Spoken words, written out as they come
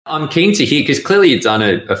I'm keen to hear, because clearly you've done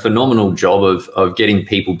a phenomenal job of getting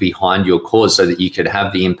people behind your cause so that you could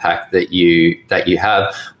have the impact that you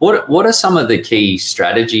have. What are some of the key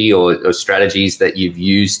strategy or strategies that you've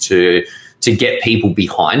used to get people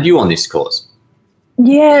behind you on this cause?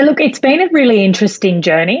 Yeah, look, it's been a really interesting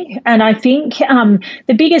journey. And I think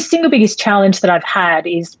the single biggest challenge that I've had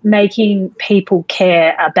is making people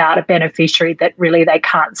care about a beneficiary that really they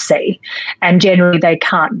can't see and generally they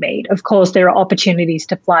can't meet. Of course, there are opportunities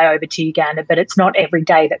to fly over to Uganda, but it's not every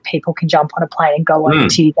day that people can jump on a plane and go over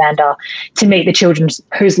to Uganda to meet the children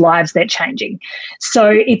whose lives they're changing. So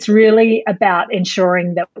it's really about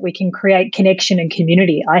ensuring that we can create connection and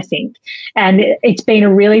community, I think. And it's been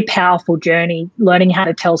a really powerful journey, learning how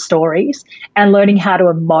to tell stories and learning how to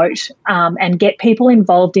emote and get people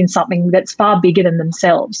involved in something that's far bigger than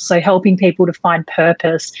themselves. So helping people to find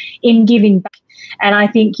purpose in giving back. And I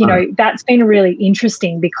think, that's been really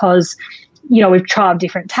interesting because, we've tried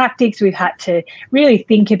different tactics. We've had to really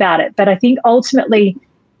think about it. But I think ultimately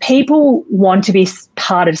people want to be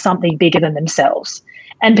part of something bigger than themselves.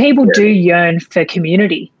 And people do yearn for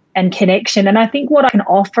community and connection. And I think what I can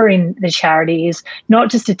offer in the charity is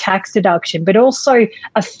not just a tax deduction, but also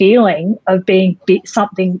a feeling of being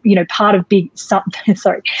something, part of big something,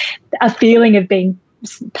 sorry, a feeling of being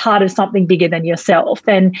part of something bigger than yourself.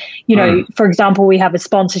 And, for example, we have a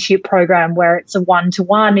sponsorship program where it's a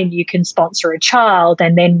one-to-one and you can sponsor a child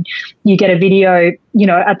and then you get a video,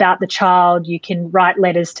 about the child. You can write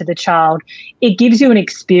letters to the child. It gives you an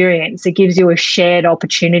experience. It gives you a shared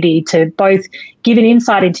opportunity to both give an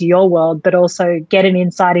insight into your world, but also get an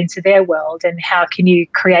insight into their world and how can you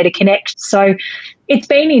create a connection. So it's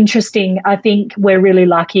been interesting. I think we're really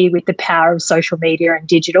lucky with the power of social media and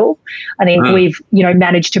digital. I think we've,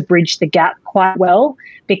 managed to bridge the gap quite well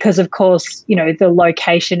because, of course, the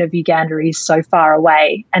location of Uganda is so far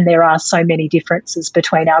away and there are so many differences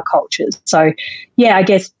between our cultures. So, yeah, I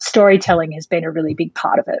guess storytelling has been a really big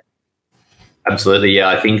part of it. Absolutely, yeah.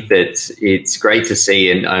 I think that it's great to see,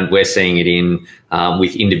 and we're seeing it in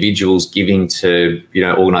with individuals giving to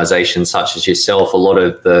organisations such as yourself. A lot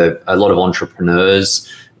of entrepreneurs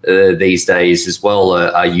these days as well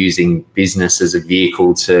are using business as a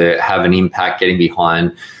vehicle to have an impact, getting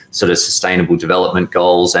behind sort of sustainable development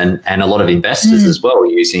goals, and a lot of investors as well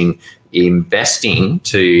using investing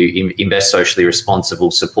to invest socially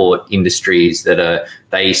responsible, support industries that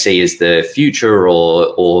they see as the future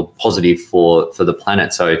or positive for the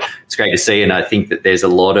planet. So it's great to see, and I think that there's a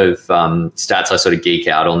lot of stats. I sort of geek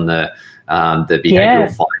out on the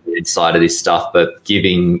behavioral finance side of this stuff, but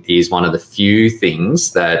giving is one of the few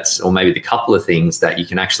things or maybe the couple of things that you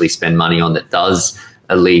can actually spend money on that does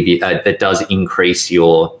alleviate, that does increase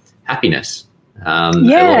your happiness.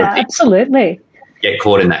 Absolutely. Get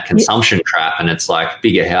caught in that consumption trap, and it's like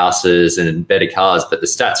bigger houses and better cars, but the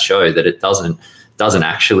stats show that it doesn't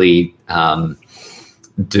actually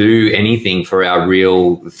do anything for our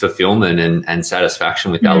real fulfillment and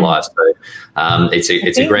satisfaction with our lives. So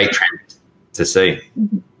it's a great trend to see.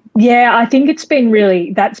 Yeah, I think that's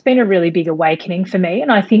been a really big awakening for me.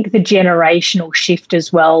 And I think the generational shift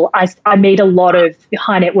as well. I meet a lot of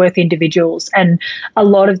high net worth individuals, and a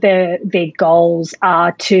lot of their goals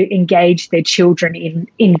are to engage their children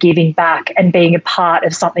in giving back and being a part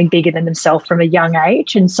of something bigger than themselves from a young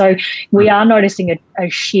age. And so we are noticing a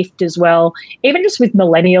shift as well, even just with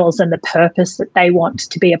millennials and the purpose that they want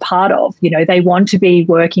to be a part of. They want to be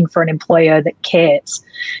working for an employer that cares,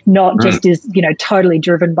 not just is, totally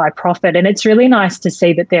driven by profit. And it's really nice to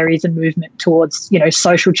see that there is a movement towards,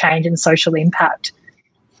 social change and social impact.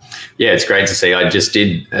 Yeah, it's great to see. I just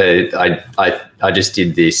did I just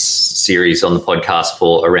did this series on the podcast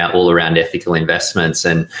for all around ethical investments,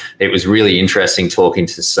 and it was really interesting talking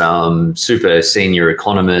to some super senior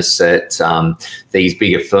economists at these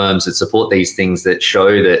bigger firms that support these things, that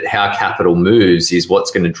show that how capital moves is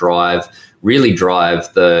what's going to really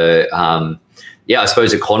drive the I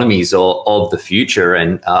suppose economies of the future.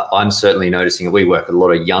 And I'm certainly noticing we work with a lot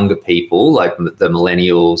of younger people, like the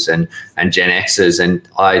millennials and Gen Xers, and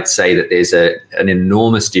I'd say that there's an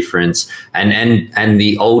enormous difference. And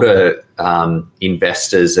the older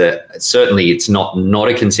investors, certainly it's not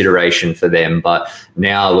a consideration for them, but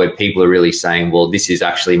now where people are really saying, well, this is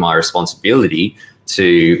actually my responsibility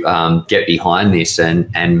to get behind this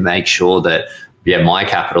and make sure that my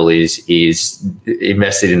capital is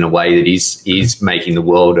invested in a way that is making the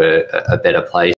world a better place.